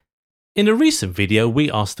In a recent video,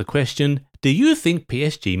 we asked the question, do you think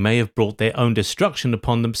PSG may have brought their own destruction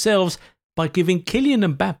upon themselves by giving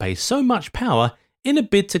Kylian Mbappe so much power in a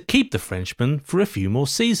bid to keep the Frenchman for a few more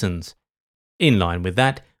seasons? In line with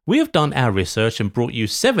that, we have done our research and brought you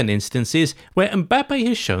 7 instances where Mbappe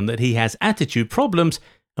has shown that he has attitude problems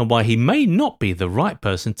and why he may not be the right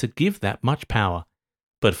person to give that much power.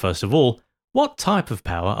 But first of all, what type of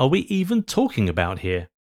power are we even talking about here?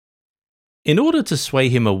 In order to sway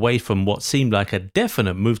him away from what seemed like a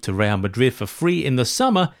definite move to Real Madrid for free in the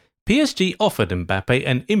summer, PSG offered Mbappe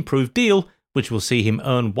an improved deal which will see him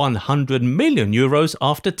earn €100 million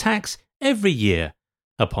after tax every year.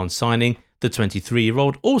 Upon signing, the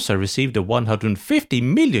 23-year-old also received a €150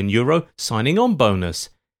 million signing on bonus.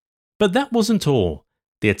 But that wasn't all.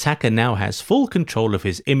 The attacker now has full control of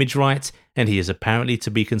his image rights, and he is apparently to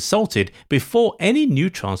be consulted before any new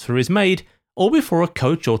transfer is made or before a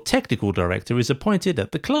coach or technical director is appointed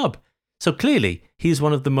at the club. So clearly, he is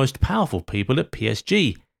one of the most powerful people at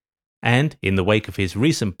PSG. And in the wake of his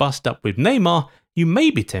recent bust-up with Neymar, you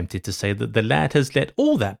may be tempted to say that the lad has let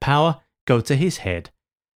all that power go to his head.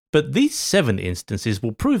 But these 7 instances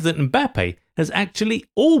will prove that Mbappe has actually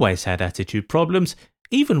always had attitude problems,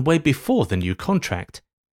 even way before the new contract.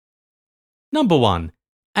 Number 1.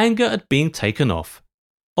 Anger at being taken off.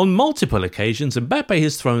 On multiple occasions, Mbappe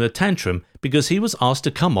has thrown a tantrum because he was asked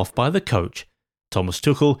to come off by the coach. Thomas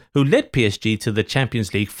Tuchel, who led PSG to the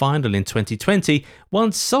Champions League final in 2020,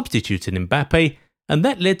 once substituted Mbappe, and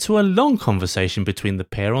that led to a long conversation between the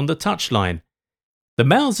pair on the touchline. The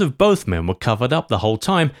mouths of both men were covered up the whole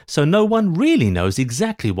time, so no one really knows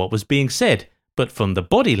exactly what was being said, but from the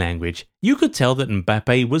body language, you could tell that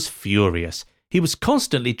Mbappe was furious. He was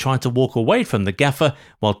constantly trying to walk away from the gaffer,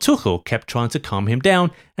 while Tuchel kept trying to calm him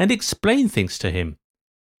down and explain things to him.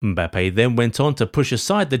 Mbappe then went on to push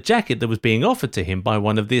aside the jacket that was being offered to him by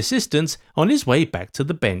one of the assistants on his way back to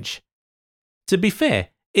the bench. To be fair,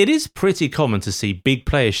 it is pretty common to see big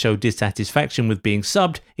players show dissatisfaction with being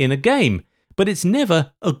subbed in a game, but it's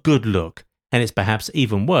never a good look, and it's perhaps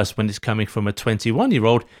even worse when it's coming from a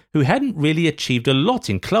 21-year-old who hadn't really achieved a lot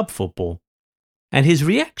in club football. And his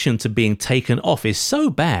reaction to being taken off is so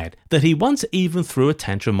bad that he once even threw a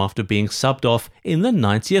tantrum after being subbed off in the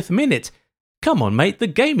 90th minute. Come on, mate, the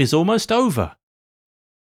game is almost over.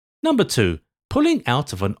 Number 2. Pulling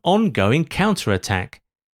out of an ongoing counter-attack.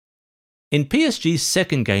 In PSG's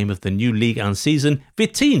second game of the new Ligue 1 season,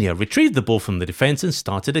 Vitinha retrieved the ball from the defence and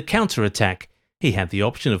started a counter-attack. He had the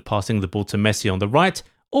option of passing the ball to Messi on the right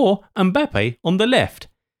or Mbappe on the left.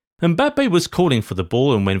 Mbappe was calling for the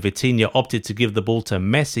ball, and when Vitinha opted to give the ball to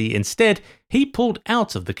Messi instead, he pulled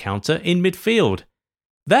out of the counter in midfield.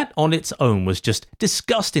 That on its own was just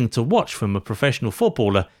disgusting to watch from a professional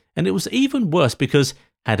footballer, and it was even worse because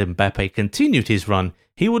had Mbappe continued his run,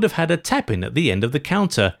 he would have had a tap-in at the end of the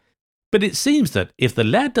counter. But it seems that if the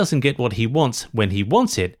lad doesn't get what he wants when he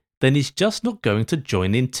wants it, then he's just not going to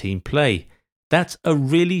join in team play. That's a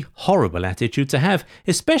really horrible attitude to have,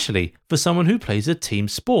 especially for someone who plays a team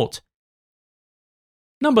sport.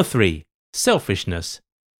 Number 3. Selfishness.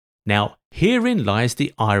 Now, herein lies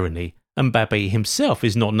the irony. Mbappe himself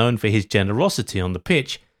is not known for his generosity on the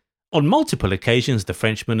pitch. On multiple occasions, the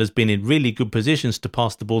Frenchman has been in really good positions to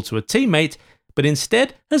pass the ball to a teammate, but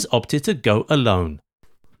instead has opted to go alone.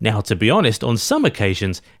 Now, to be honest, on some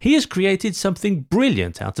occasions, he has created something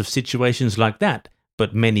brilliant out of situations like that,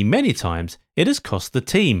 but many times it has cost the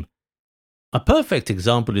team. A perfect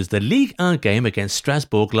example is the Ligue 1 game against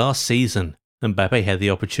Strasbourg last season. Mbappe had the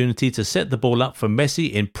opportunity to set the ball up for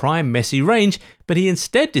Messi in prime Messi range, but he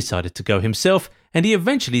instead decided to go himself, and he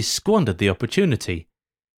eventually squandered the opportunity.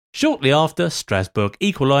 Shortly after, Strasbourg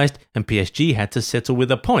equalised, and PSG had to settle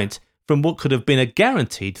with a point from what could have been a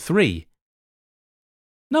guaranteed 3.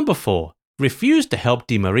 Number 4. Refused to help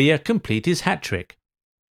Di Maria complete his hat-trick.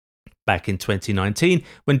 Back in 2019,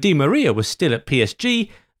 when Di Maria was still at PSG,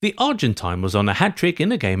 the Argentine was on a hat-trick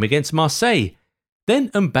in a game against Marseille. Then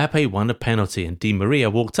Mbappe won a penalty and Di Maria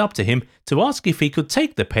walked up to him to ask if he could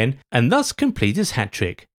take the pen and thus complete his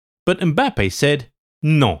hat-trick. But Mbappe said,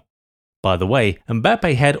 "No." By the way,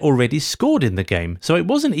 Mbappe had already scored in the game, so it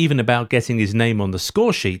wasn't even about getting his name on the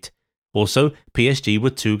score sheet. Also, PSG were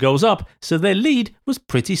 2 goals up, so their lead was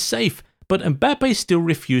pretty safe, but Mbappe still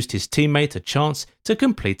refused his teammate a chance to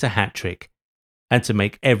complete a hat-trick. And to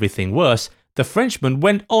make everything worse, the Frenchman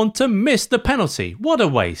went on to miss the penalty. What a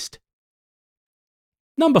waste!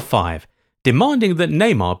 Number 5. Demanding that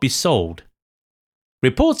Neymar be sold.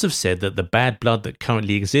 Reports have said that the bad blood that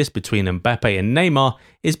currently exists between Mbappe and Neymar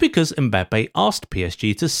is because Mbappe asked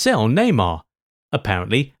PSG to sell Neymar.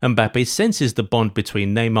 Apparently, Mbappe senses the bond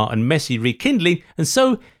between Neymar and Messi rekindling, and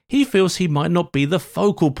so he feels he might not be the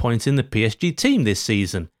focal point in the PSG team this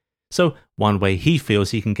season. So one way he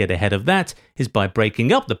feels he can get ahead of that is by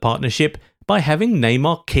breaking up the partnership by having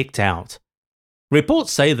Neymar kicked out.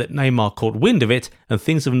 Reports say that Neymar caught wind of it and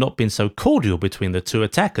things have not been so cordial between the two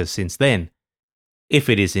attackers since then. If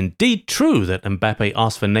it is indeed true that Mbappe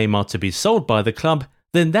asked for Neymar to be sold by the club,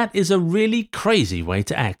 then that is a really crazy way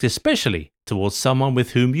to act, especially towards someone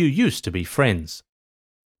with whom you used to be friends.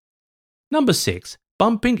 Number 6.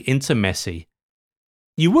 Bumping into Messi.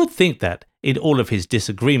 You would think that, in all of his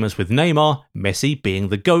disagreements with Neymar, Messi, being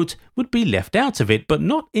the GOAT, would be left out of it, but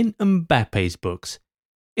not in Mbappe's books.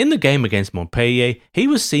 In the game against Montpellier, he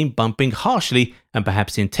was seen bumping harshly and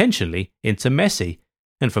perhaps intentionally into Messi,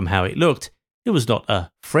 and from how it looked, it was not a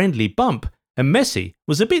friendly bump, and Messi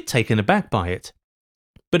was a bit taken aback by it.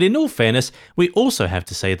 But in all fairness, we also have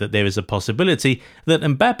to say that there is a possibility that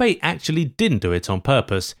Mbappe actually didn't do it on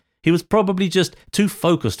purpose. He was probably just too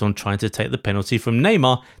focused on trying to take the penalty from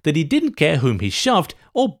Neymar that he didn't care whom he shoved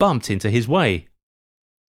or bumped into his way.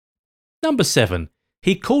 Number 7.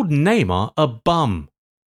 He called Neymar a bum.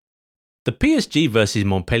 The PSG vs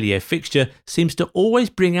Montpellier fixture seems to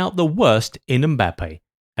always bring out the worst in Mbappe.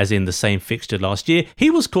 As in the same fixture last year,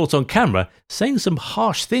 he was caught on camera saying some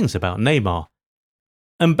harsh things about Neymar.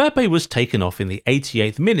 Mbappe was taken off in the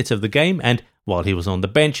 88th minute of the game and, while he was on the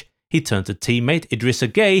bench, he turned to teammate Idrissa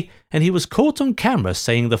Gueye and he was caught on camera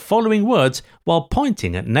saying the following words while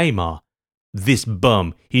pointing at Neymar. "This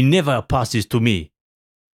bum, he never passes to me."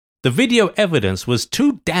 The video evidence was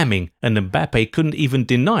too damning and Mbappe couldn't even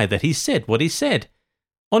deny that he said what he said.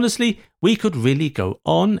 Honestly, we could really go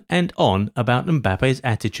on and on about Mbappe's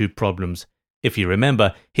attitude problems. If you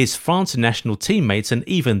remember, his France national teammates and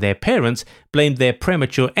even their parents blamed their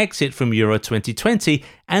premature exit from Euro 2020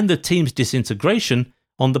 and the team's disintegration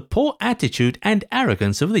on the poor attitude and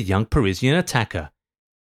arrogance of the young Parisian attacker.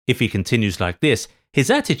 If he continues like this,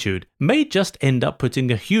 his attitude may just end up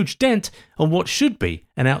putting a huge dent on what should be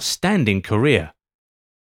an outstanding career.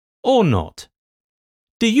 Or not.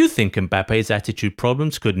 Do you think Mbappe's attitude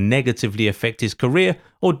problems could negatively affect his career,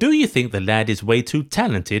 or do you think the lad is way too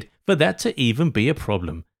talented for that to even be a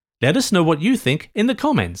problem? Let us know what you think in the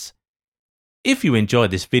comments. If you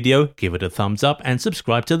enjoyed this video, give it a thumbs up and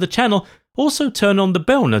subscribe to the channel. Also turn on the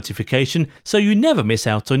bell notification so you never miss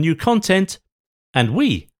out on new content. And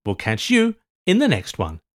we will catch you in the next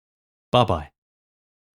one. Bye bye.